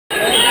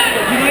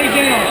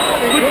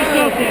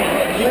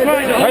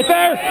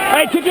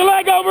Hey, kick your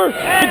leg over.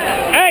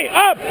 Hey,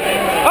 up.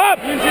 Up.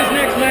 When's his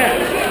next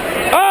match?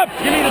 Up. Up.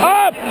 Get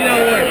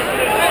out of the way.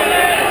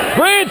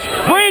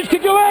 Bridge,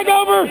 kick your leg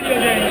over.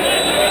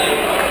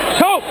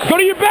 Go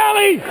to your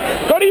belly.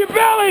 Go to your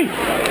belly.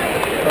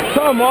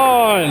 Come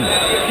on.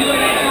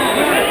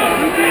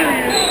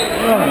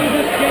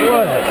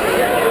 What?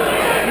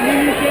 And then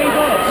you gave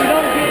up. We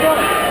don't give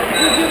up.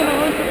 You're giving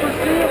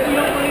 100%. We don't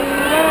want any of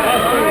that.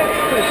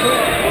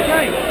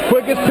 Okay.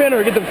 Quickest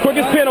pinner. Get the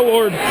quickest pin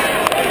award.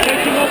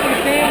 Take him up in the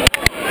stand.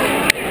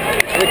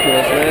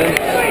 Ridiculous, man.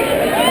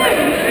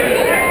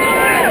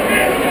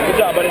 Good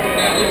job, buddy.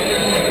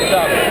 Good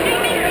job.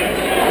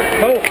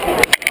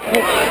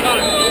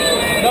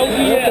 No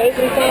BS.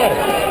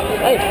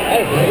 Hey,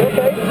 you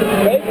okay?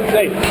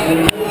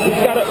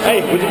 Hey,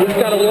 we just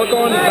gotta work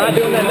on not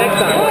doing that next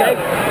time, okay?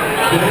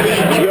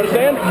 You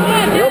understand?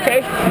 You're okay.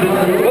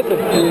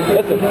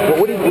 Listen.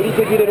 What do you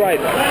think you did right?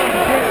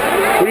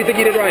 What do you think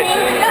you did right?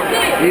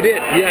 You did.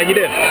 Yeah, you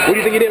did. What do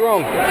you think you did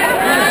wrong?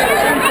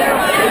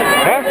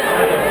 Huh?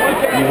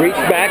 You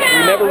reach back.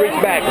 You never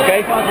reach back,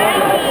 okay?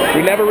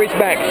 You never reach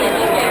back.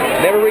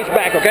 Never reach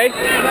back, okay?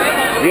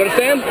 You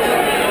understand?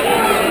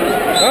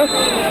 Huh?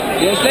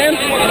 You understand?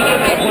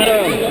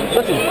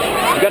 Listen.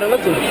 You gotta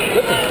listen.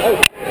 Listen.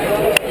 Oh.